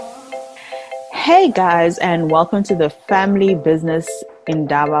Hey guys, and welcome to the Family Business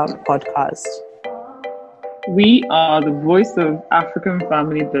Indaba podcast. We are the voice of African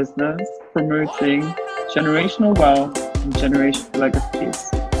family business, promoting generational wealth and generational legacies.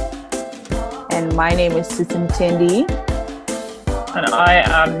 And my name is Susan Tendi. And I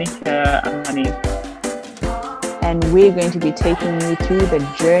am Nika Amani. And we're going to be taking you through the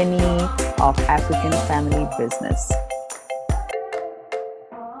journey of African family business.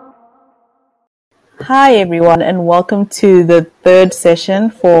 Hi everyone, and welcome to the third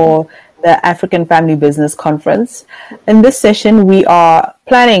session for the African Family Business Conference. In this session, we are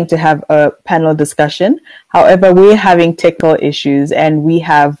planning to have a panel discussion. However, we're having technical issues and we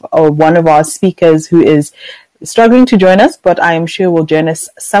have one of our speakers who is struggling to join us, but I am sure will join us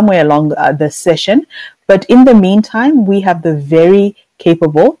somewhere along the session. But in the meantime, we have the very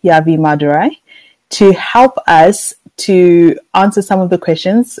capable Yavi Madurai to help us to answer some of the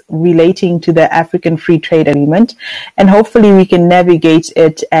questions relating to the African Free Trade Agreement, and hopefully we can navigate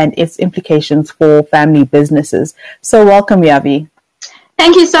it and its implications for family businesses. So welcome, Yavi.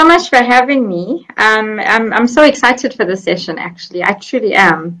 Thank you so much for having me. I'm so excited for this session, actually. I truly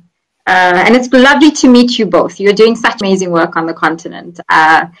am. And it's lovely to meet you both. You're doing such amazing work on the continent.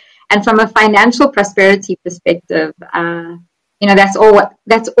 And from a financial prosperity perspective, that's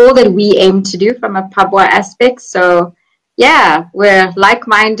all that we aim to do from a Pabwa aspect. So, yeah, we're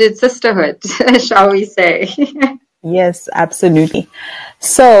like-minded sisterhood, shall we say? Yes, absolutely.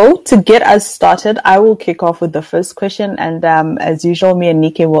 So, to get us started, I will kick off with the first question. And as usual, me and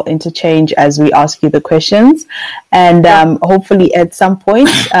Nike will interchange as we ask you the questions. And hopefully at some point,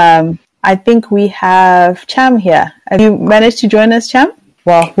 I think we have Cham here. Have you managed to join us, Cham?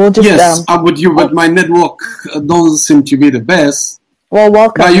 Well, we'll just... Yes, I'm with you, but my network doesn't seem to be the best. Well,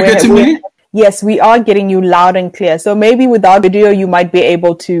 welcome. Are you getting me? Yes, we are getting you loud and clear. So maybe without video, we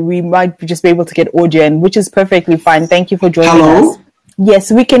might just be able to get audio in, which is perfectly fine. Thank you for joining us.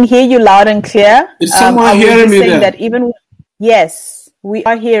 Yes, we can hear you loud and clear. Is someone hearing me there? Yes, we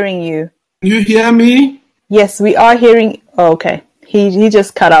are hearing you. You hear me? Yes, we are hearing. Oh, okay. He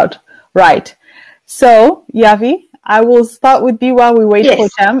just cut out. Right. So, Yavi, I will start with you while we wait for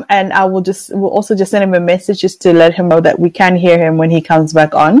Cham, and we'll also just send him a message just to let him know that we can hear him when he comes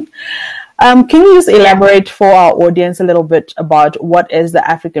back on. Can you just elaborate for our audience a little bit about what is the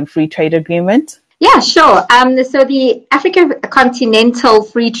African Free Trade Agreement? Yeah, sure. So the African Continental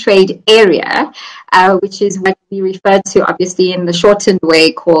Free Trade Area, which is what we refer to obviously in the shortened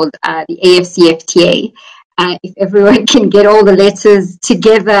way called the AFCFTA. If everyone can get all the letters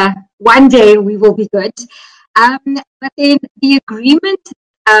together one day, we will be good. But then the agreement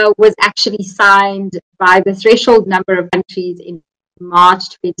was actually signed by the threshold number of countries in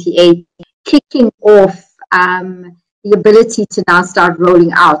March 28, kicking off the ability to now start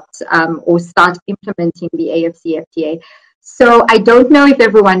rolling out or start implementing the AFCFTA. So I don't know if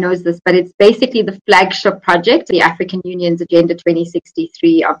everyone knows this, but it's basically the flagship project, the African Union's Agenda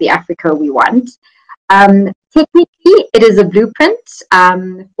 2063 of the Africa we want. Technically, it is a blueprint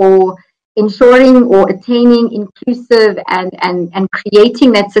for ensuring or attaining inclusive and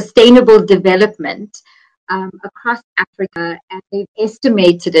creating that sustainable development across Africa, and they've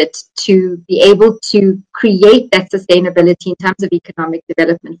estimated it to be able to create that sustainability in terms of economic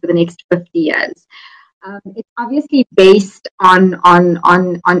development for the next 50 years. It's obviously based on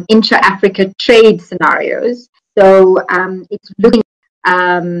intra-Africa trade scenarios, so it's looking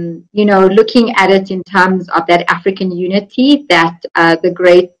at it in terms of that African unity that the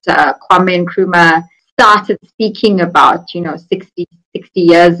great Kwame Nkrumah started speaking about, 60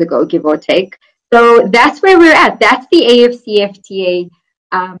 years ago, give or take. So that's where we're at. That's the AFCFTA,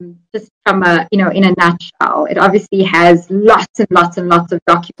 just from in a nutshell. It obviously has lots and lots and lots of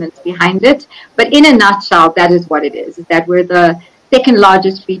documents behind it, but in a nutshell, that is what it is that we're the second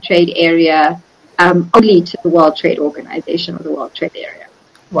largest free trade area, only to the World Trade Organization or the World Trade Area.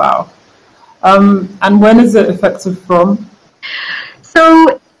 Wow. And when is it effective from?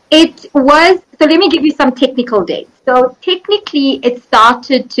 So let me give you some technical dates. So technically it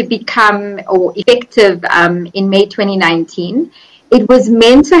started to become or effective in May 2019. It was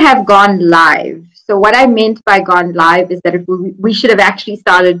meant to have gone live. So what I meant by gone live is that if we should have actually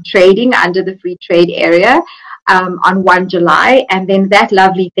started trading under the free trade area on 1 July, and then that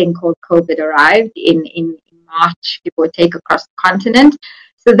lovely thing called COVID arrived in March, give or take, across the continent.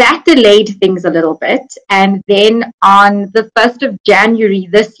 So that delayed things a little bit. And then on the 1st of January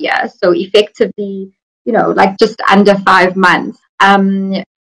this year, so effectively, like just under 5 months,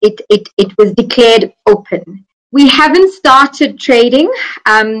 it was declared open. We haven't started trading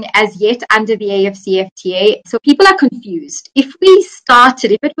as yet under the AFCFTA, so people are confused. If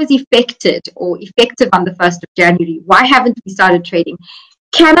it was effective on the 1st of January, why haven't we started trading?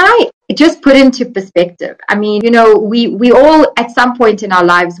 Can I just put into perspective? I mean, we all at some point in our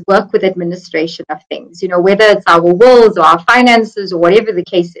lives work with administration of things, whether it's our wills or our finances or whatever the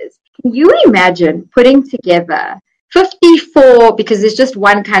case is. Can you imagine putting together 54, because there's just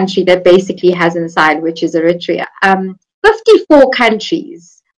one country that basically hasn't signed, which is Eritrea, 54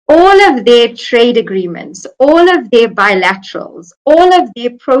 countries, all of their trade agreements, all of their bilaterals, all of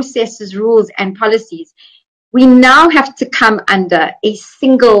their processes, rules, and policies, we now have to come under a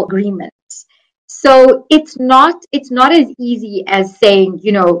single agreement. So it's not as easy as saying,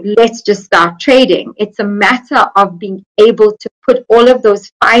 let's just start trading. It's a matter of being able to put all of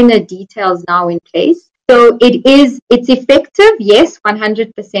those finer details now in place. So it's effective, yes,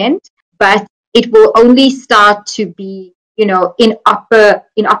 100%, but it will only start to be, in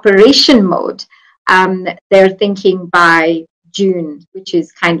operation mode. They're thinking by June, which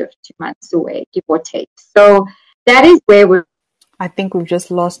is kind of 2 months away, give or take. So that is where I think we've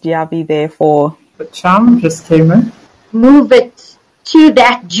just lost Yavi there for... The Cham just came in. Move it to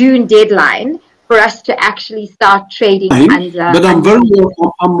that June deadline for us to actually start trading. But I'm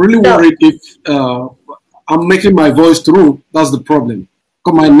really worried if I'm making my voice through. That's the problem.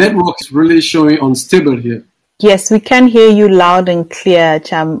 Because my network is really showing unstable here. Yes, we can hear you loud and clear,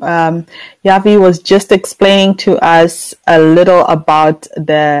 Cham. Yavi was just explaining to us a little about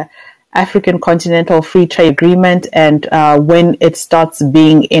the African Continental Free Trade Agreement and when it starts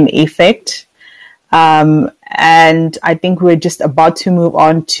being in effect. And I think we're just about to move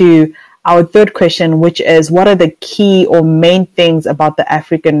on to our third question, which is, what are the key or main things about the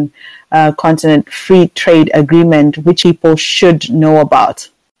African Continent Free Trade Agreement which people should know about?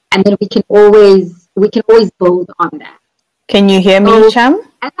 And then we can always build on that. Can you hear me, Cham?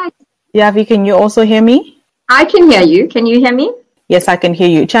 Yavi, can you also hear me? I can hear you. Can you hear me? Yes, I can hear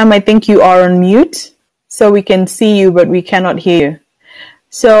you. Cham, I think you are on mute, so we can see you, but we cannot hear you.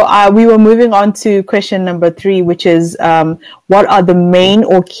 So we were moving on to question number 3, which is what are the main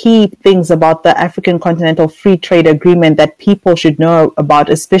or key things about the African Continental Free Trade Agreement that people should know about,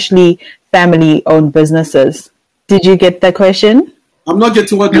 especially family-owned businesses? Did you get the question? I'm not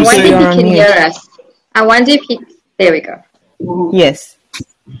getting what you're saying. I wonder if he can hear us. I wonder if he... There we go. Yes.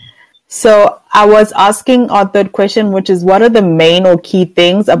 So I was asking our third question, which is, what are the main or key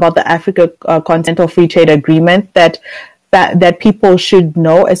things about the Africa Continental Free Trade Agreement that people should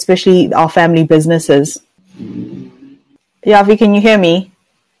know, especially our family businesses? Yavi, can you hear me?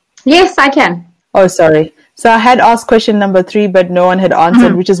 Yes, I can. Oh, sorry. So I had asked question number 3, but no one had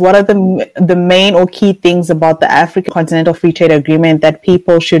answered, which is, what are the main or key things about the African Continental Free Trade Agreement that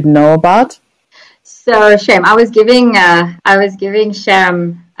people should know about? So, Shem, I was giving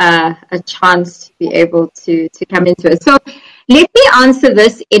Shem a chance to be able to come into it. So let me answer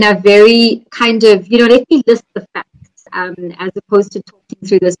this in a very kind of, let me list the facts as opposed to talking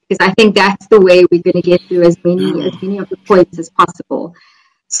through this, because I think that's the way we're going to get through as many of the points as possible.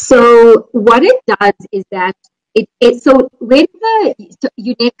 So what it does is that so when the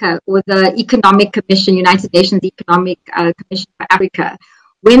UNECA, or the Economic Commission, United Nations Economic Commission for Africa,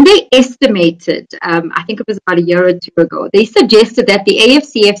 when they estimated, I think it was about a year or 2 ago, they suggested that the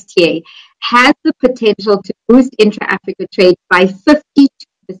AFCFTA has the potential to boost intra-Africa trade by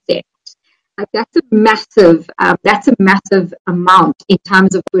 52%. That's a massive amount in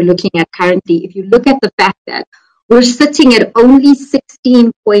terms of what we're looking at currently. If you look at the fact that we're sitting at only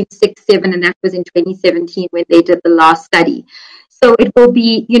 16.67, and that was in 2017 when they did the last study. So it will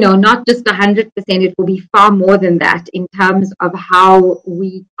be, not just 100%, it will be far more than that in terms of how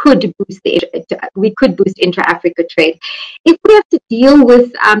we could boost intra-Africa trade. If we have to deal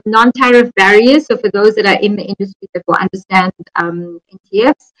with non-tariff barriers, so for those that are in the industry that will understand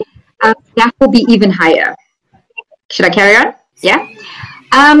NTFs, that will be even higher. Should I carry on? Yeah.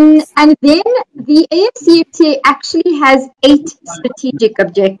 And then the AFCFTA actually has 8 strategic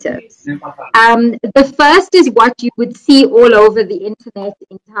objectives. The first is what you would see all over the internet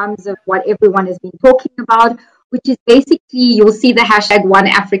in terms of what everyone has been talking about, which is basically, you'll see the hashtag One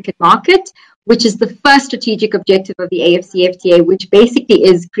African Market, which is the first strategic objective of the AFCFTA, which basically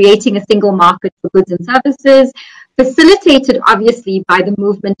is creating a single market for goods and services, facilitated obviously by the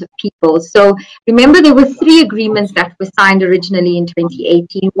movement of people. So remember, there were 3 agreements that were signed originally in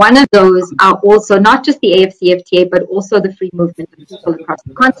 2018. One of those are also not just the AFCFTA, but also the free movement of people across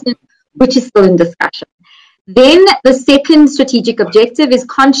the continent, which is still in discussion. Then the second strategic objective is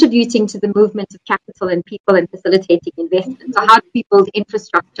contributing to the movement of capital and people and facilitating investment. So how do we build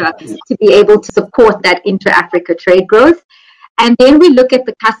infrastructure to be able to support that intra-Africa trade growth? And then we look at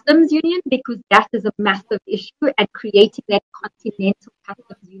the customs union, because that is a massive issue, and creating that continental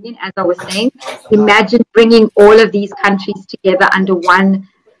customs union, as I was saying. Imagine bringing all of these countries together under one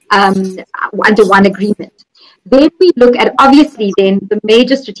agreement. Then we look at, obviously, then the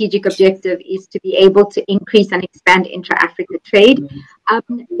major strategic objective is to be able to increase and expand intra-Africa trade.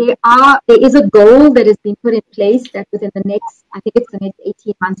 There is a goal that has been put in place that within the next, I think it's the next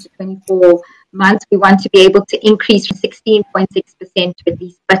 18 months to 24 months, we want to be able to increase from 16.6% to at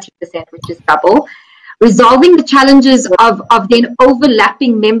least 30%, which is double. Resolving the challenges of then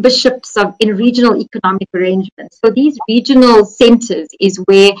overlapping memberships in regional economic arrangements. So these regional centers is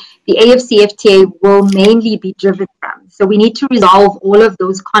where the AFCFTA will mainly be driven from. So we need to resolve all of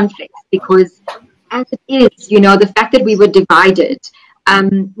those conflicts, because as it is, the fact that we were divided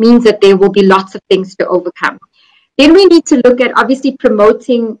means that there will be lots of things to overcome. Then we need to look at obviously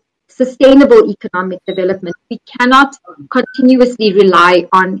promoting sustainable economic development. We cannot continuously rely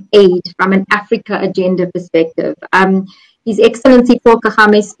on aid from an Africa agenda perspective. His Excellency Paul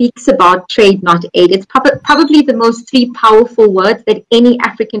Kagame speaks about trade, not aid. It's probably the most three powerful words that any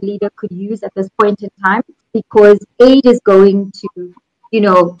African leader could use at this point in time, because aid is going to,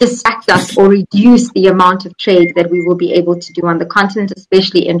 distract us or reduce the amount of trade that we will be able to do on the continent,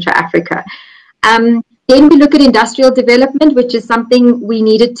 especially intra-Africa. Then we look at industrial development, which is something we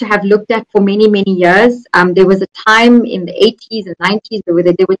needed to have looked at for many, many years. There was a time in the 80s and 90s where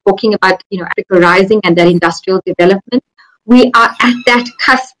they were talking about, Africa rising and that industrial development. We are at that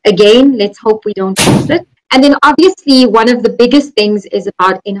cusp again. Let's hope we don't miss it. And then obviously one of the biggest things is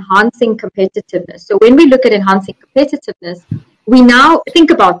about enhancing competitiveness. So when we look at enhancing competitiveness, we now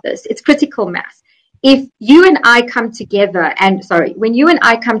think about this. It's critical mass. If you and I come together when you and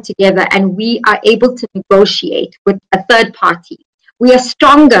I come together and we are able to negotiate with a third party, we are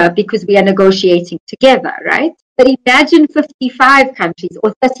stronger because we are negotiating together, right? But imagine 55 countries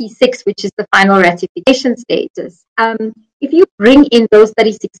or 36, which is the final ratification status. If you bring in those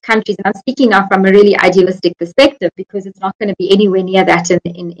 36 countries, and I'm speaking now from a really idealistic perspective, because it's not going to be anywhere near that in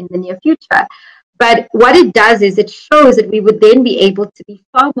the near future. But what it does is it shows that we would then be able to be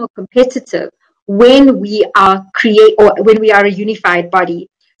far more competitive when we are a unified body.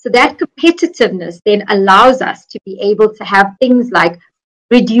 So that competitiveness then allows us to be able to have things like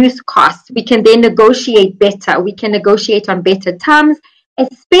reduced costs. We can then negotiate better. We can negotiate on better terms,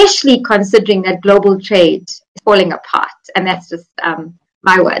 especially considering that global trade is falling apart. And that's just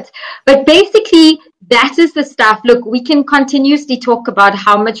my words. But basically, that is the stuff. Look, we can continuously talk about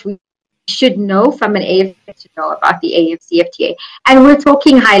how much we should know from an AFC to know about the AFCFTA. And we're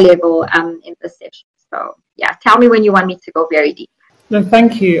talking high level in this session. So, yeah, tell me when you want me to go very deep. No,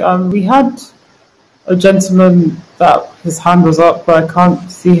 thank you. We had a gentleman that his hand was up, but I can't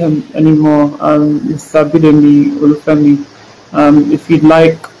see him anymore. Mr. Bidemi Olufemi. If you'd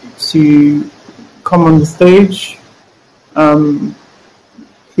like to come on the stage,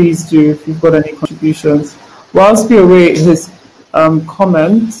 please do, if you've got any contributions. Whilst we await his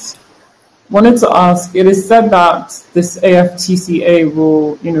comments, wanted to ask, it is said that this AFTCA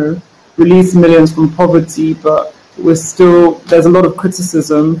will, release millions from poverty, but there's a lot of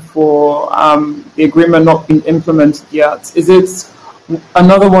criticism for the agreement not being implemented yet. Is it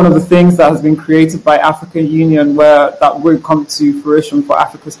another one of the things that has been created by African Union where that won't come to fruition for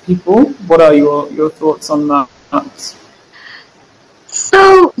Africa's people? What are your thoughts on that?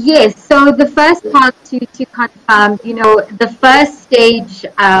 So, yes, so the first part to confirm, the first stage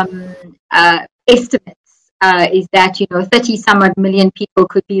estimates is that, 30 some odd million people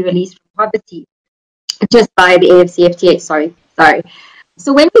could be released from poverty just by the AFCFTA, sorry.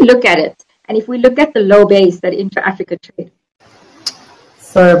 So when we look at it, and if we look at the low base that intra-Africa trade.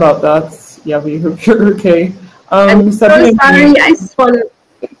 Sorry about that. Yeah, we hope you're okay. I'm so sorry, I swallowed.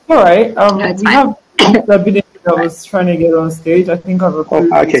 All right. No, it's we fine. have Sabine that was trying to get on stage. I think I've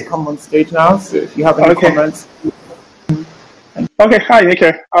approved you to come on stage now. So if you have any comments. Okay, hi,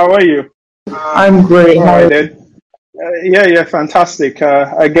 Nika. How are you? I'm great. All right, then. Yeah, fantastic.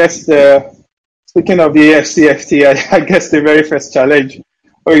 I guess speaking of the AFCFTA, I guess the very first challenge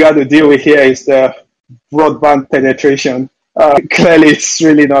we got to deal with here is the broadband penetration. Clearly, it's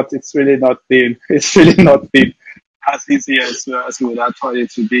really not been as easy as we would have thought it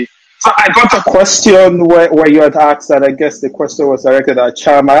to be. So I got a question where you had asked that. I guess the question was directed at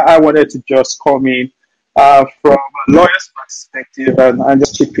Cham. I wanted to just come in from a lawyer's perspective and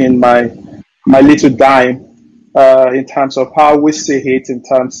just chip in my little dime in terms of how we see it in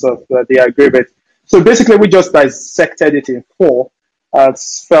terms of the agreement. So basically, we just dissected it in four. It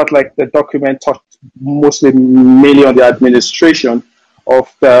felt like the document touched mostly mainly on the administration of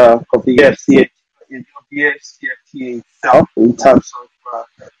the FCFTA itself in terms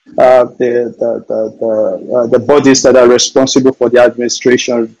of the bodies that are responsible for the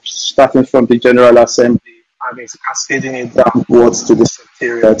administration, starting from the General Assembly, and it's cascading it downwards to the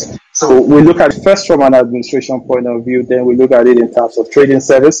secretariat. So we look at it first from an administration point of view, then we look at it in terms of trading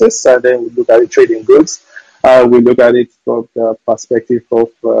services, and then we look at it trading goods. We look at it from the perspective of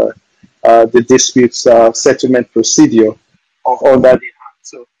the disputes settlement procedure under the Act.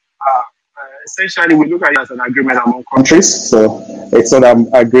 So essentially, we look at it as an agreement among countries. So it's not an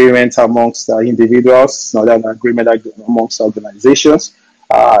agreement amongst individuals, it's not an agreement amongst organizations.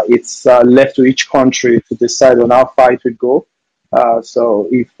 It's left to each country to decide on how far it will go. So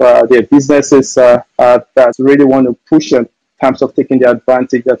if there are businesses that really want to push in terms of taking the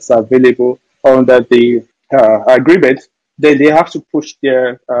advantage that's available under the agreement, then they have to push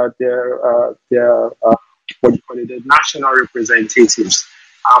their what do you call it, the national representatives.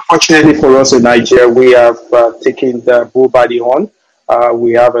 Fortunately for us in Nigeria, we have taken the bull by the horn.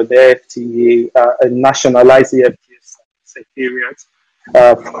 We have an FTA, a nationalized FTA secretariat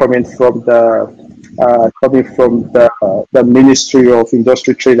coming from the Ministry of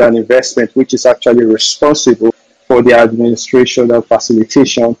Industry, Trade and Investment, which is actually responsible for the administration and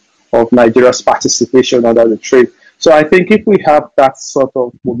facilitation of Nigeria's participation under the trade. So I think if we have that sort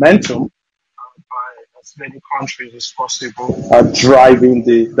of momentum, by as many countries as possible driving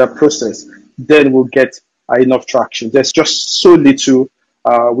the process, then we'll get enough traction. There's just so little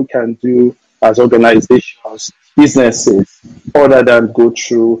we can do as organizations, businesses, other than go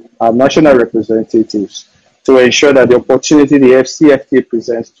through our national representatives to ensure that the opportunity the FCFTA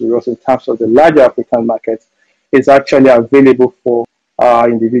presents to us in terms of the larger African market is actually available for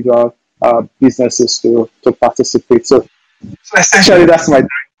individual businesses to participate. So essentially, that's my dream.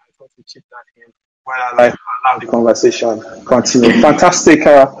 I thought to chip that in while I allow the conversation continue. Fantastic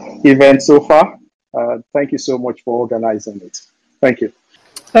event so far. Thank you so much for organizing it. Thank you.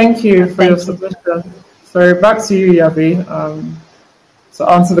 Thank you for your submission. So back to you, Yavi. To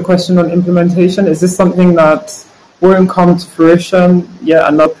answer the question on implementation, is this something that won't come to fruition yet?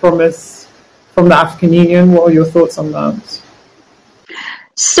 Another promise from the African Union? What are your thoughts on that?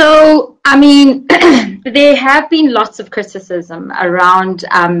 So, I mean, there have been lots of criticism around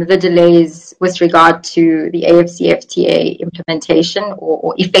the delays with regard to the AFCFTA implementation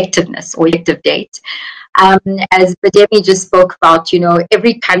or effectiveness or effective date. As Bademi just spoke about, you know,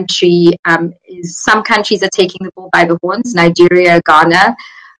 every country, some countries are taking the bull by the horns, Nigeria, Ghana.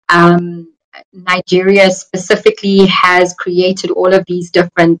 Nigeria specifically has created all of these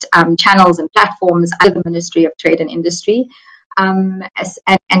different channels and platforms under the Ministry of Trade and Industry. And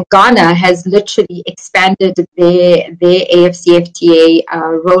Ghana has literally expanded their AFCFTA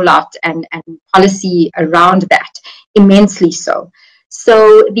rollout and policy around that immensely so.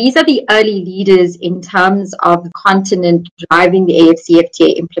 So these are the early leaders in terms of the continent driving the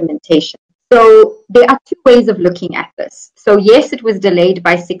AFCFTA implementation. So there are two ways of looking at this. So yes, it was delayed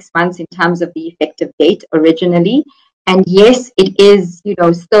by 6 months in terms of the effective date originally. And yes, it is, you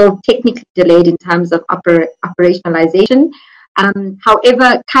know, still technically delayed in terms of operationalization.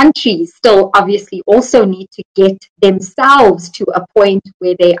 However, countries still obviously also need to get themselves to a point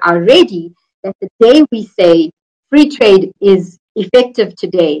where they are ready, that the day we say free trade is effective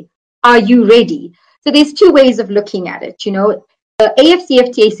today, are you ready? So there's two ways of looking at it. You know, the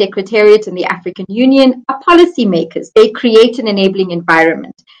AFCFTA Secretariat and the African Union are policymakers. They create an enabling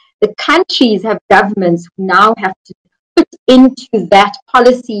environment. The countries have governments who now have to put into that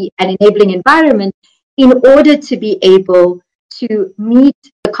policy and enabling environment in order to be able to meet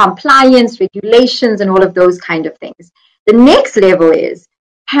the compliance, regulations, and all of those kind of things. The next level is,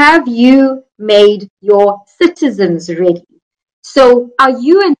 have you made your citizens ready? So are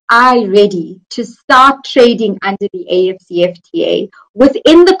you and I ready to start trading under the AFCFTA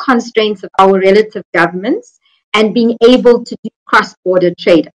within the constraints of our relative governments and being able to do cross-border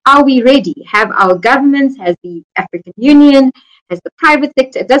trade? Are we ready? Have our governments, has the African Union, has the private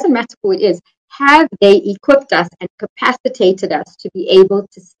sector, it doesn't matter who it is, have they equipped us and capacitated us to be able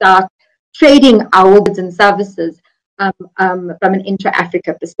to start trading our goods and services from an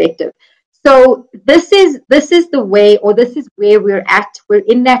intra-Africa perspective? So this is the way, or this is where we're at. We're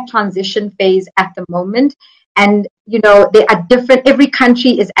in that transition phase at the moment. And, you know, there are different, every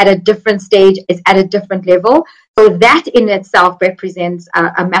country is at a different stage, is at a different level. So that in itself represents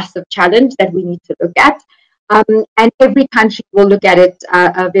a massive challenge that we need to look at. And every country will look at it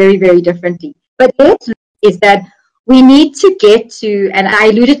very, very differently. But it is that we need to get to, and I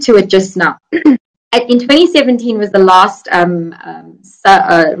alluded to it just now, in 2017 was the last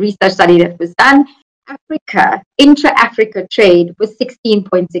research study that was done. Africa, intra-Africa trade was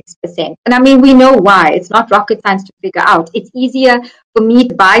 16.6%. And I mean, we know why. It's not rocket science to figure out. It's easier for me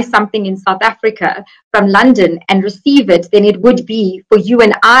to buy something in South Africa from London and receive it than it would be for you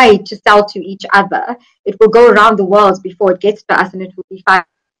and I to sell to each other. It will go around the world before it gets to us, and it will be 5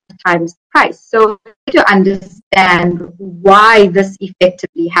 times the price. So to understand why this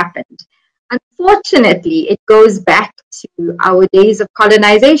effectively happened. Unfortunately, it goes back to our days of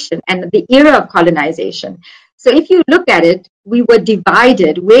colonization and the era of colonization. So if you look at it, we were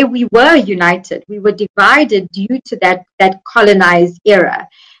divided where we were united. We were divided due to that colonized era.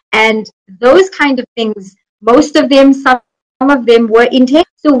 And those kind of things, most of them, some of them were intentional.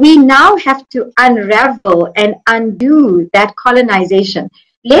 So we now have to unravel and undo that colonization.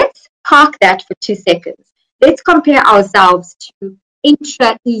 Let's park that for 2 seconds. Let's compare ourselves to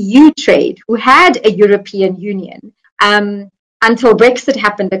intra-EU trade, who had a European Union until Brexit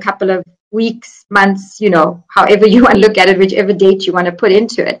happened a couple of weeks, months, however you want to look at it, whichever date you want to put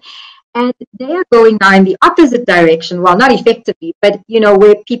into it. And they are going now in the opposite direction. Well, not effectively, but,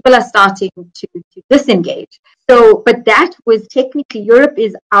 where people are starting to disengage. So, but that was technically, Europe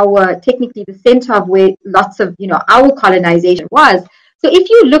is technically the center of where lots of, our colonization was. So if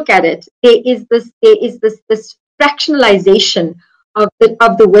you look at it, there is this fractionalization of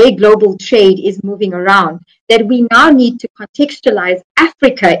the way global trade is moving around, that we now need to contextualize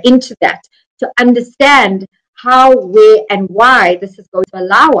Africa into that to understand how, where, and why this is going to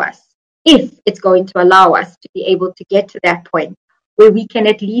allow us, if it's going to allow us to be able to get to that point where we can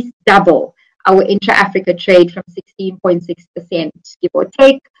at least double our intra-Africa trade from 16.6%, give or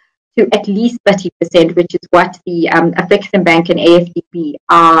take, to at least 30%, which is what the Afreximbank and AFDB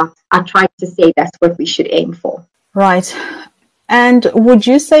are trying to say that's what we should aim for. Right. And would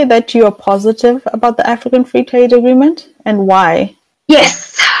you say that you are positive about the African Free Trade Agreement, and why?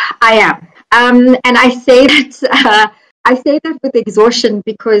 Yes, I am. And I say that with exhaustion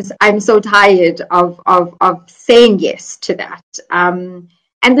because I'm so tired of saying yes to that. And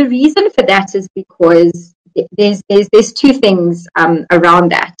the reason for that is because there's 2 things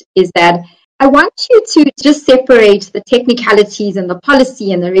around that. Is that I want you to just separate the technicalities and the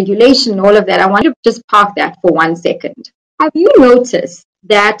policy and the regulation and all of that. I want you to just park that for 1 second. Have you noticed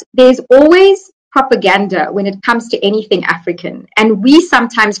that there's always propaganda when it comes to anything African? And we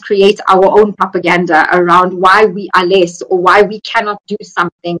sometimes create our own propaganda around why we are less, or why we cannot do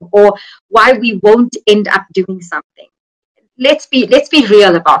something, or why we won't end up doing something. Let's be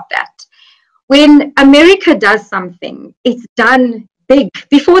real about that. When America does something, it's done big.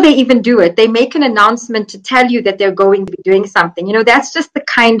 Before they even do it, they make an announcement to tell you that they're going to be doing something. That's just the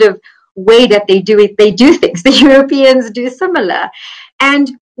kind of way that they do it. They do things. The Europeans do similar. And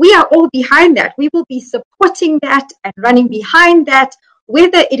we are all behind that. We will be supporting that and running behind that.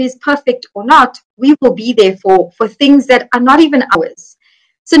 Whether it is perfect or not, we will be there for things that are not even ours.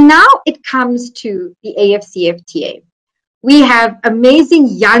 So now it comes to the AFCFTA. We have amazing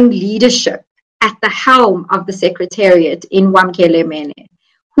young leadership at the helm of the Secretariat in Wamkele Mene,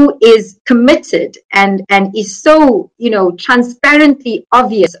 who is committed and is so, transparently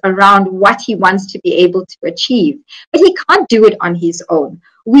obvious around what he wants to be able to achieve. But he can't do it on his own.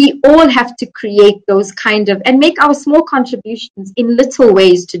 We all have to create those kind of, and make our small contributions in little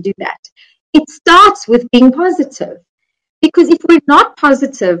ways to do that. It starts with being positive. Because if we're not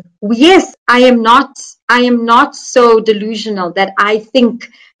positive, yes, I am not so delusional that I think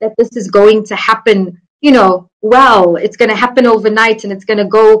that this is going to happen, it's going to happen overnight and it's going to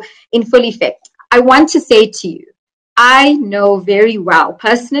go in full effect. I want to say to you, I know very well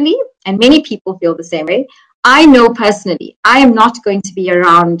personally, and many people feel the same way. I know personally, I am not going to be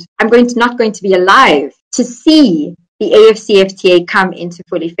around. Not going to be alive to see the AFCFTA come into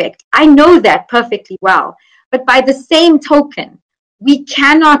full effect. I know that perfectly well. But by the same token, we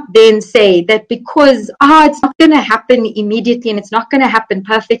cannot then say that because it's not going to happen immediately and it's not going to happen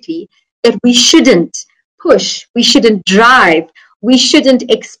perfectly, that we shouldn't push, we shouldn't drive, we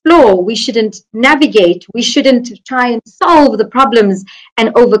shouldn't explore, we shouldn't navigate, we shouldn't try and solve the problems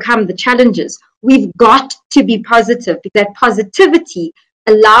and overcome the challenges. We've got to be positive, because that positivity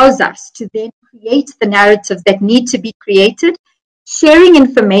allows us to then create the narratives that need to be created. Sharing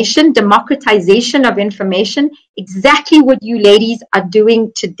information, democratization of information, exactly what you ladies are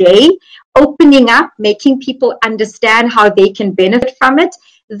doing today, opening up, making people understand how they can benefit from it.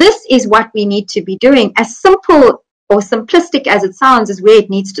 This is what we need to be doing. As simple or simplistic as it sounds is where it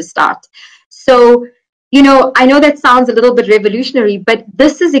needs to start. So, I know that sounds a little bit revolutionary, but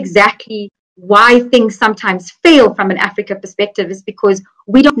this is exactly why things sometimes fail from an Africa perspective, is because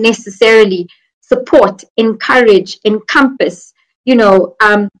we don't necessarily support, encourage, encompass,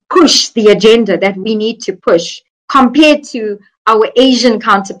 push the agenda that we need to push compared to our Asian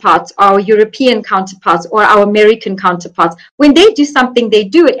counterparts, our European counterparts, or our American counterparts. When they do something, they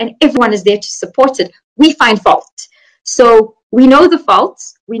do it, and everyone is there to support it. We find fault. So we know the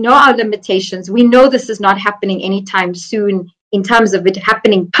faults, we know our limitations, we know this is not happening anytime soon in terms of it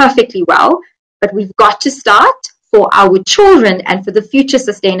happening perfectly well, but we've got to start for our children and for the future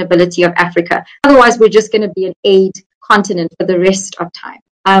sustainability of Africa. Otherwise, we're just going to be an aid continent for the rest of time.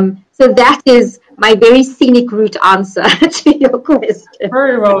 So that is my very scenic route answer to your question.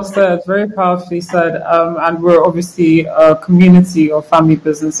 Very well said, very powerfully said. And we're obviously a community of family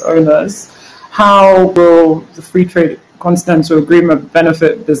business owners. How will the Free Trade Continental Agreement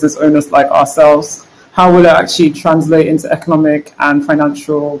benefit business owners like ourselves? How will it actually translate into economic and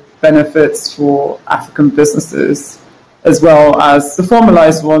financial benefits for African businesses, as well as the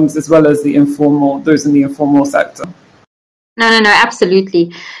formalized ones, as well as the informal, those in the informal sector? No,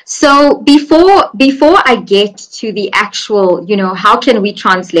 absolutely. So before I get to the actual, how can we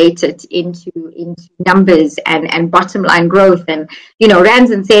translate it into numbers and bottom line growth and,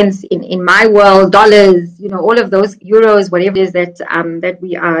 rands and cents in my world, dollars, all of those, euros, whatever it is that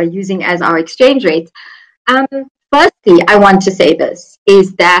we are using as our exchange rate. Firstly, I want to say this,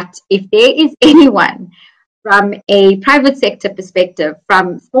 is that if there is anyone from a private sector perspective,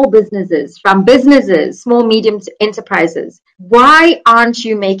 from small businesses, small, medium enterprises, why aren't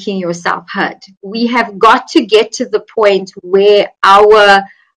you making yourself heard? We have got to get to the point where our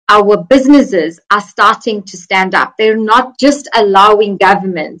businesses are starting to stand up. They're not just allowing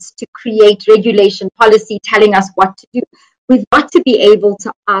governments to create regulation policy telling us what to do. We've got to be able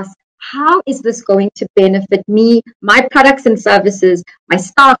to ask, how is this going to benefit me, my products and services, my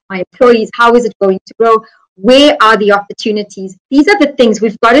staff, my employees? How is it going to grow? Where are the opportunities? These are the things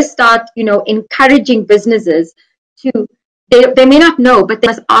we've got to start, encouraging businesses to, they may not know, but they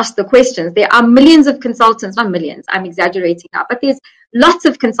must ask the questions. There are millions of consultants, not millions, I'm exaggerating now, but there's lots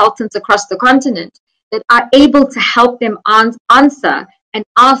of consultants across the continent that are able to help them answer and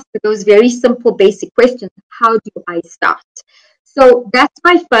ask those very simple, basic questions. How do I start? So that's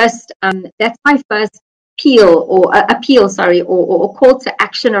my first appeal or call to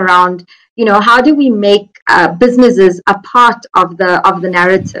action around, how do we make businesses a part of the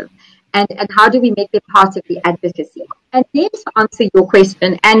narrative, and how do we make them part of the advocacy? And then to answer your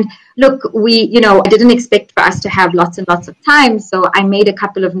question, and look, I didn't expect for us to have lots and lots of time, so I made a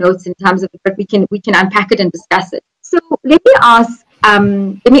couple of notes in terms of it, but we can unpack it and discuss it. So let me ask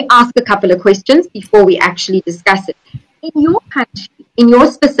a couple of questions before we actually discuss it. In your country, in your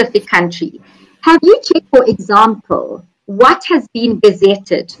specific country, have you checked, for example, what has been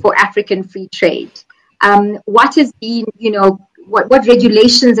gazetted for African free trade? What has been, what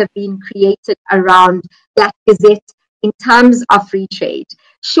regulations have been created around that gazette in terms of free trade?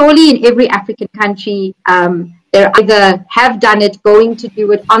 Surely in every African country, they either have done it, going to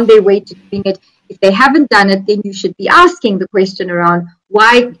do it, on their way to doing it. If they haven't done it, then you should be asking the question around,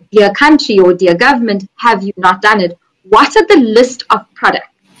 why, dear country or dear government, have you not done it? What are the list of products?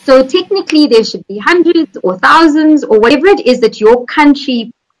 So technically there should be hundreds or thousands or whatever it is that your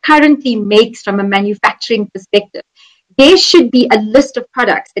country currently makes from a manufacturing perspective. There should be a list of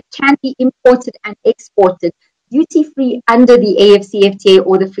products that can be imported and exported duty-free under the AFCFTA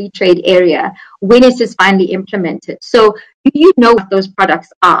or the free trade area when it is finally implemented. So do you know what those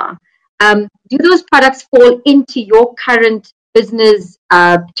products are? Do those products fall into your current business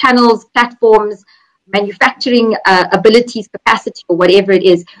channels, platforms, manufacturing abilities, capacity, or whatever it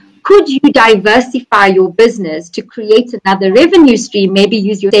is? Could you diversify your business to create another revenue stream, maybe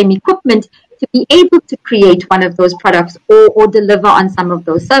use your same equipment to be able to create one of those products or deliver on some of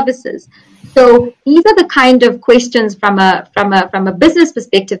those services? So these are the kind of questions from a business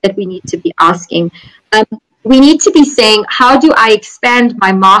perspective that we need to be asking. We need to be saying, how do I expand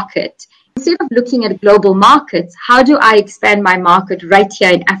my market? Instead of looking at global markets, how do I expand my market right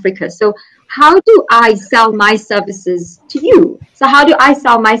here in Africa? So how do I sell my services to you? So how do I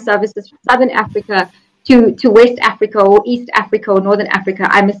sell my services from Southern Africa to West Africa or East Africa or Northern Africa?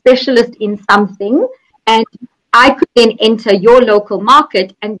 I'm a specialist in something, and I could then enter your local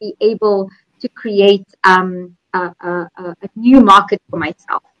market and be able to create a new market for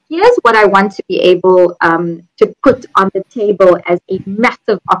myself. Here's what I want to be able to put on the table as a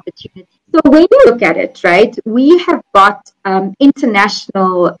massive opportunity. So when you look at it, right, we have got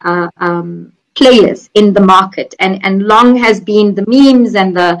international players in the market, and long has been the memes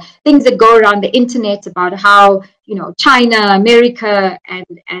and the things that go around the internet about how, you know, China, America, and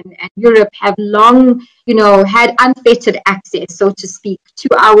Europe have long, you know, had unfettered access, so to speak, to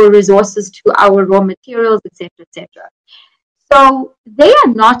our resources, to our raw materials, etc., etc. So they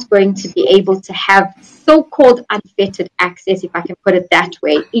are not going to be able to have so-called unfettered access, if I can put it that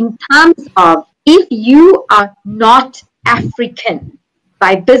way, in terms of if you are not African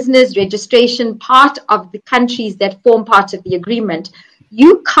by business registration, part of the countries that form part of the agreement,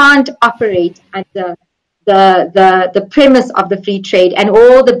 you can't operate under the premise of the free trade and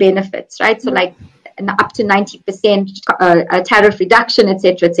all the benefits, right? So like up to 90% tariff reduction,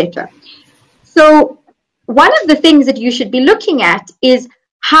 etc., etc. So one of the things that you should be looking at is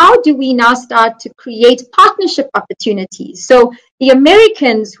how do we now start to create partnership opportunities? So the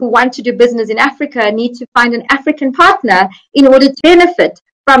Americans who want to do business in Africa need to find an African partner in order to benefit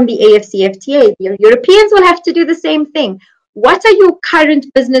from the AFCFTA. The Europeans will have to do the same thing. What are your current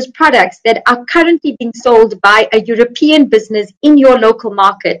business products that are currently being sold by a European business in your local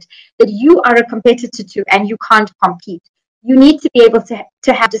market that you are a competitor to and you can't compete? You need to be able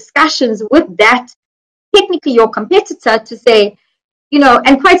to have discussions with that, technically your competitor, to say, you know,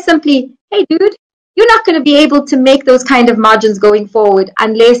 and quite simply, hey, dude, you're not going to be able to make those kind of margins going forward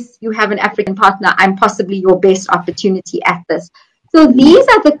unless you have an African partner. I'm possibly your best opportunity at this. So these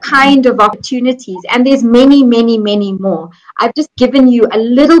are the kind of opportunities, and there's many, many, many more. I've just given you a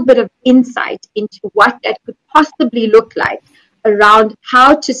little bit of insight into what that could possibly look like around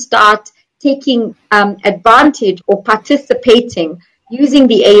how to start taking advantage or participating using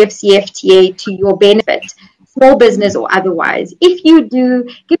the AFCFTA to your benefit, small business or otherwise. If you do,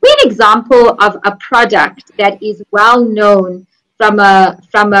 give me an example of a product that is well known from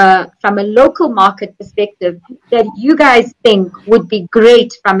a local market perspective that you guys think would be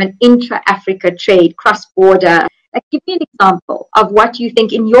great from an intra-Africa trade, cross-border. Like, give me an example of what you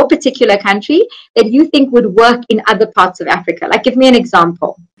think in your particular country that you think would work in other parts of Africa. Like, give me an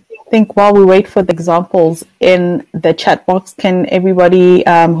example. I think while we wait for the examples in the chat box, can everybody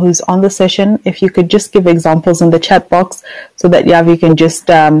who's on the session, if you could just give examples in the chat box so that Yavi can just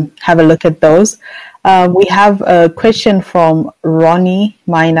have a look at those. We have a question from Ronnie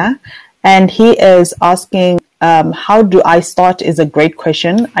Miner, and he is asking, how do I start is a great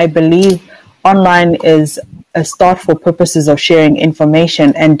question. I believe online is a start for purposes of sharing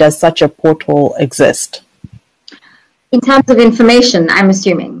information, and does such a portal exist? In terms of information, I'm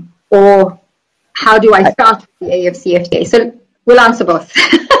assuming, or how do I start with the AFCFTA? So we'll answer both.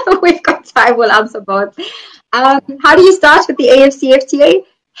 We've got time, we'll answer both. How do you start with the AFCFTA?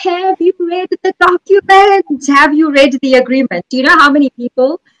 Have you read the document? Have you read the agreement? Do you know how many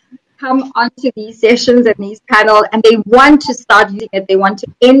people come onto these sessions and these panels and they want to start using it? They want to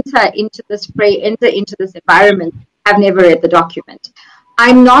enter into this fray, enter into this environment, have never read the document.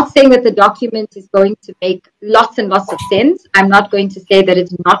 I'm not saying that the document is going to make lots and lots of sense. I'm not going to say that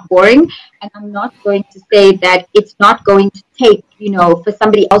it's not boring, and I'm not going to say that it's not going to take, for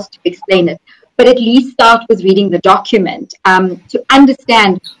somebody else to explain it. But at least start with reading the document to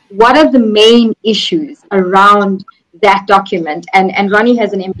understand what are the main issues around that document. And Ronnie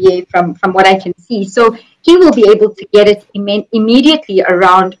has an MBA from what I can see. So he will be able to get it immediately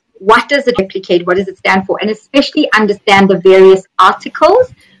around what does it replicate, what does it stand for, and especially understand the various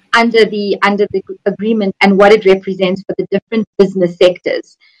articles under the agreement and what it represents for the different business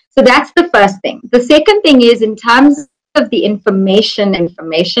sectors. So that's the first thing. The second thing is in terms of the information.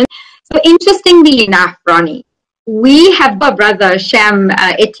 So interestingly enough, Ronnie, we have our brother Sham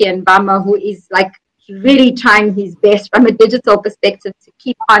Etienne Bama, who is like really trying his best from a digital perspective to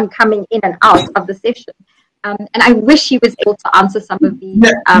keep on coming in and out of the session. And I wish he was able to answer some of these.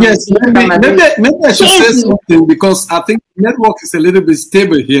 Yes, maybe I should say something, because I think the network is a little bit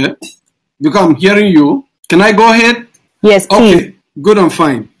stable here. Because I'm hearing you. Can I go ahead? Yes, please. Okay, good and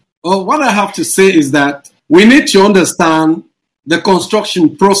fine. Well, what I have to say is that we need to understand the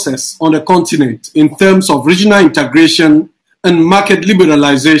construction process on the continent in terms of regional integration and market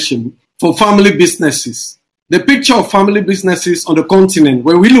liberalization for family businesses. The picture of family businesses on the continent,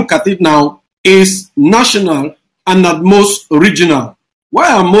 when we look at it now, is national and at most regional.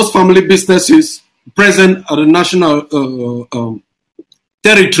 Why are most family businesses present at the national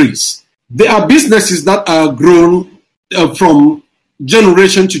territories? They are businesses that are grown from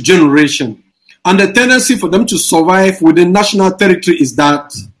generation to generation. And the tendency for them to survive within national territory is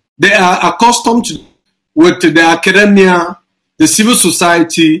that they are accustomed to work with the academia, the civil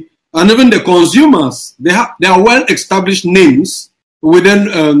society, and even the consumers. They are well-established names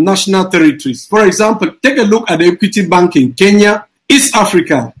within national territories. For example, take a look at the Equity Bank in Kenya, East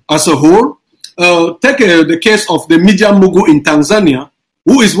Africa as a whole, take the case of the media mogul in Tanzania,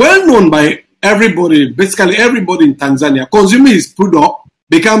 who is well known by everybody, basically everybody in Tanzania. Consuming his product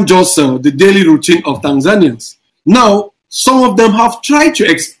become just the daily routine of Tanzanians. Now, some of them have tried to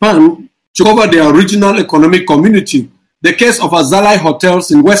expand to cover their regional economic community. The case of Azalai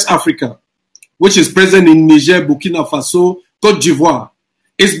Hotels in West Africa, which is present in Niger, Burkina Faso, Cote d'Ivoire,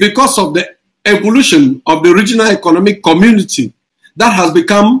 is because of the evolution of the regional economic community that has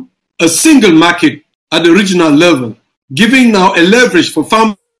become a single market at the regional level, giving now a leverage for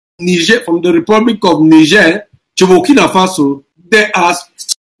farm Niger, from the Republic of Niger to Burkina Faso. They are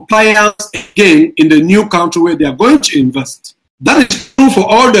suppliers again in the new country where they are going to invest. That is true for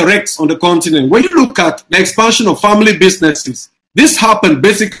all the RECs on the continent. When you look at the expansion of family businesses, this happened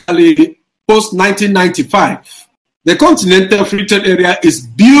basically post-1995. The Continental Free Trade Area is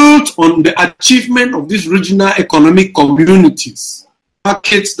built on the achievement of these regional economic communities,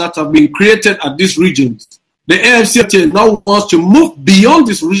 markets that have been created at these regions. The AFCFTA now wants to move beyond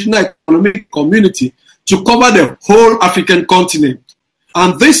this regional economic community to cover the whole African continent.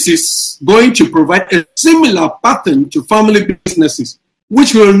 And this is going to provide a similar pattern to family businesses,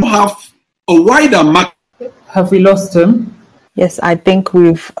 which will have a wider market. Have we lost him? Yes, I think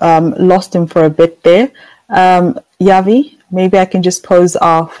we've lost him for a bit there. Yavi, maybe I can just pose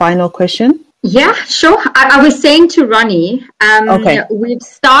our final question. Yeah, sure. I was saying to Ronnie, Okay.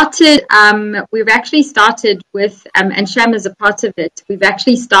 we've actually started with, and Sham is a part of it, we've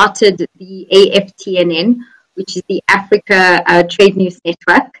actually started the AFTNN, which is the Africa Trade News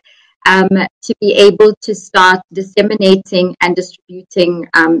Network, to be able to start disseminating and distributing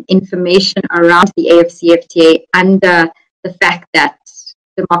information around the AFCFTA under the fact that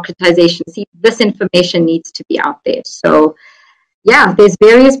democratization, this information needs to be out there. So, yeah, there's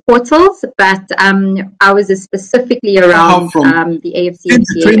various portals, but ours is specifically around the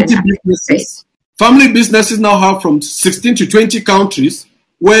AFCFTA and businesses. Family businesses now have from 16 to 20 countries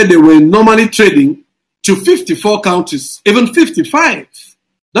where they were normally trading to 54 countries, even 55,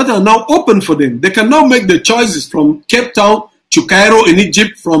 that are now open for them. They can now make the choices from Cape Town to Cairo in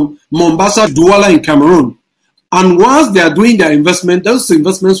Egypt, from Mombasa to Douala in Cameroon. And once they are doing their investment, those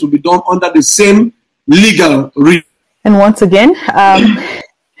investments will be done under the same legal regime. And once again,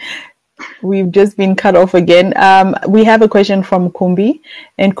 we've just been cut off again. We have a question from Kumbi,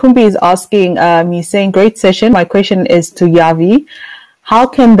 and Kumbi is asking, he's saying, great session. My question is to Yavi. How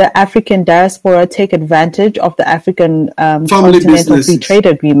can the African diaspora take advantage of the African Continental Free Trade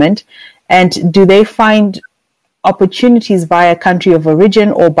Agreement? And do they find opportunities via country of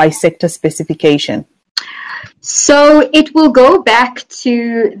origin or by sector specification? So it will go back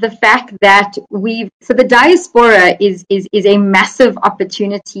to the fact that the diaspora is a massive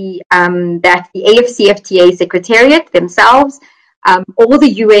opportunity that the AFCFTA Secretariat themselves, all the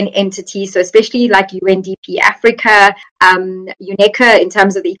UN entities, so especially like UNDP Africa, UNECA in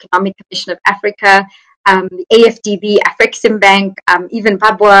terms of the Economic Commission of Africa, the AFDB, Afreximbank, even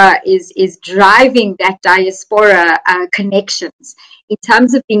Babwa is driving that diaspora connections in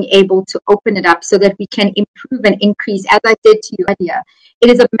terms of being able to open it up so that we can improve and increase. As I said to you earlier, it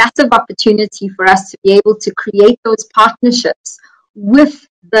is a massive opportunity for us to be able to create those partnerships with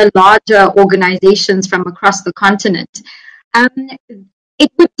the larger organizations from across the continent. It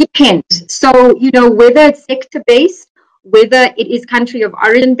would depend. So, whether it's sector-based, whether it is country of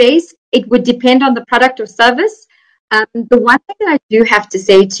origin-based, it would depend on the product or service. The one thing that I do have to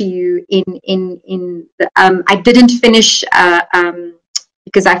say to you I didn't finish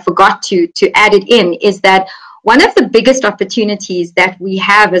because I forgot to add it in, is that one of the biggest opportunities that we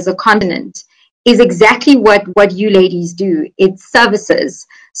have as a continent is exactly what you ladies do. It's services.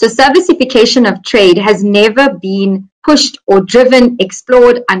 So servicification of trade has never been pushed or driven,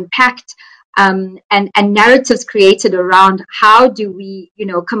 explored, unpacked, and narratives created around how do we,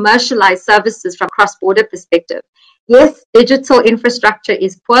 commercialize services from cross-border perspective. Yes, digital infrastructure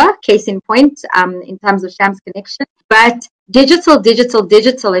is poor, case in point, in terms of Sham's connection, but digital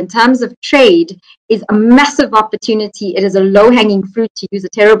in terms of trade is a massive opportunity. It is a low-hanging fruit, to use a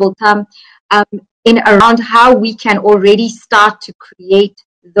terrible term, in around how we can already start to create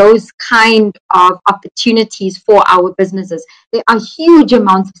those kind of opportunities for our businesses. There are huge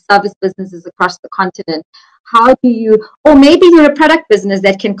amounts of service businesses across the continent. How do you, or maybe you're a product business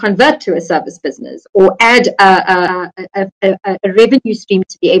that can convert to a service business or add a revenue stream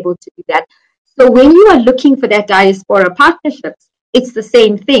to be able to do that. So when you are looking for that diaspora partnerships, it's the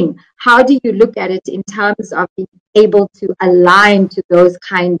same thing. How do you look at it in terms of being able to align to those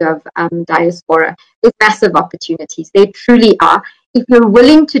kind of diaspora? There's massive opportunities. They truly are. If you're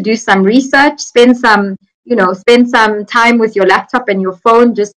willing to do some research, spend some, spend some time with your laptop and your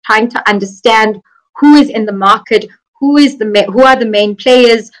phone, just trying to understand who is in the market, who are the main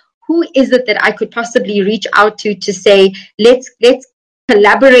players, who is it that I could possibly reach out to say, let's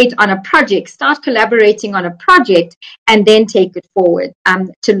collaborate on a project, start collaborating on a project, and then take it forward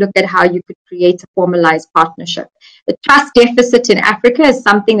to look at how you could create a formalized partnership. The trust deficit in Africa is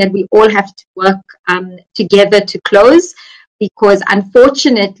something that we all have to work together to close, because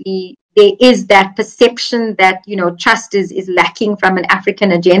unfortunately there is that perception that trust is lacking from an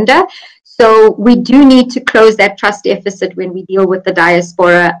African agenda. So we do need to close that trust deficit when we deal with the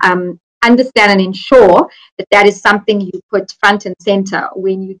diaspora. Understand and ensure that is something you put front and center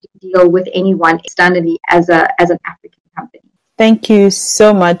when you deal with anyone externally as an African company. Thank you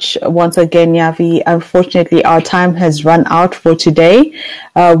so much once again, Yavi. Unfortunately, our time has run out for today.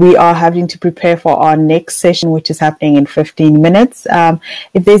 We are having to prepare for our next session, which is happening in 15 minutes.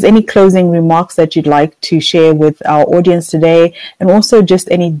 If there's any closing remarks that you'd like to share with our audience today, and also just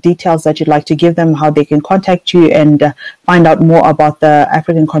any details that you'd like to give them, how they can contact you and find out more about the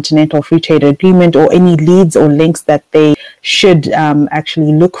African Continental Free Trade Agreement, or any leads or links that they should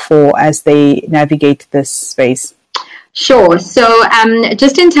actually look for as they navigate this space. Sure. So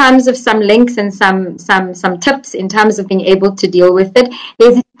just in terms of some links and some tips in terms of being able to deal with it,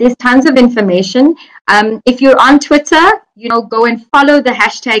 there's tons of information. If you're on Twitter, go and follow the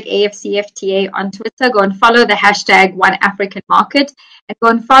hashtag AFCFTA on Twitter. Go and follow the hashtag One African Market, and go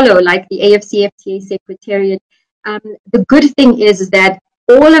and follow like the AFCFTA Secretariat. The good thing is that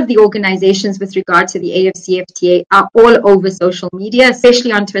all of the organizations with regard to the AFCFTA are all over social media,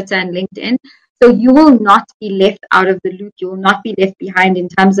 especially on Twitter and LinkedIn. So you will not be left out of the loop. You will not be left behind in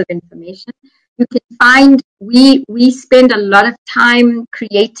terms of information. You can find, we spend a lot of time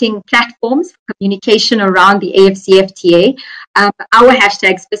creating platforms for communication around the AFCFTA. Our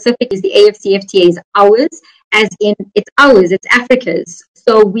hashtag specific is the AFCFTA is ours, as in it's ours, it's Africa's.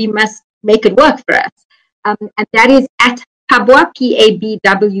 So we must make it work for us. And that is at PABWA,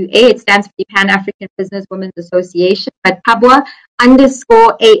 P-A-B-W-A. It stands for the Pan-African Business Women's Association, but PABWA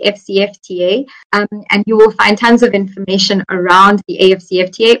 _AFCFTA. And you will find tons of information around the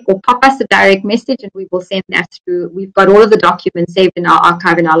AFCFTA, or pop us a direct message and we will send that through. We've got all of the documents saved in our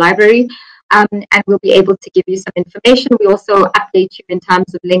archive in our library, and we'll be able to give you some information. We also update you in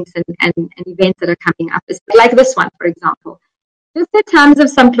terms of links and events that are coming up, like this one, for example. Just in terms of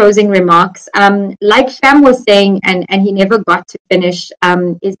some closing remarks, like Sham was saying, and he never got to finish,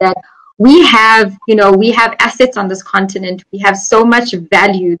 is that we have assets on this continent. We have so much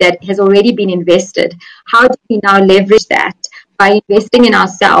value that has already been invested. How do we now leverage that by investing in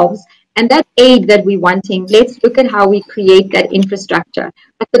ourselves? And that aid that we're wanting, let's look at how we create that infrastructure.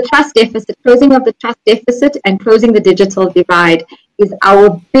 But the trust deficit, closing of the trust deficit and closing the digital divide is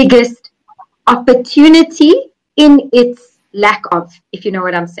our biggest opportunity in its lack of, if you know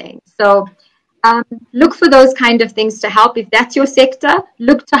what I'm saying. So look for those kind of things to help. If that's your sector,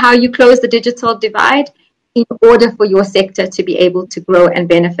 look to how you close the digital divide in order for your sector to be able to grow and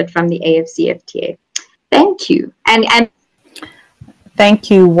benefit from the AFCFTA. Thank you. And thank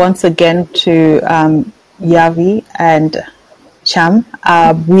you once again to Yavi and Cham.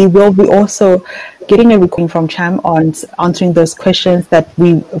 We will be also getting a recording from Cham on answering those questions that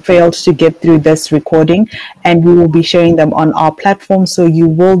we failed to get through this recording, and we will be sharing them on our platform, so you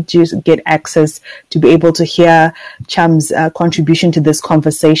will just get access to be able to hear Cham's contribution to this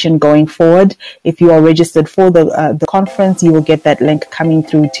conversation going forward. If you are registered for the conference, you will get that link coming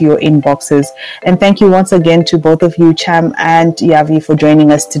through to your inboxes. And thank you once again to both of you, Cham and Yavi, for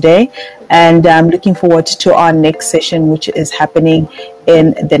joining us today. And I'm looking forward to our next session, which is happening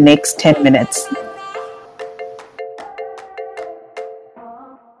in the next 10 minutes.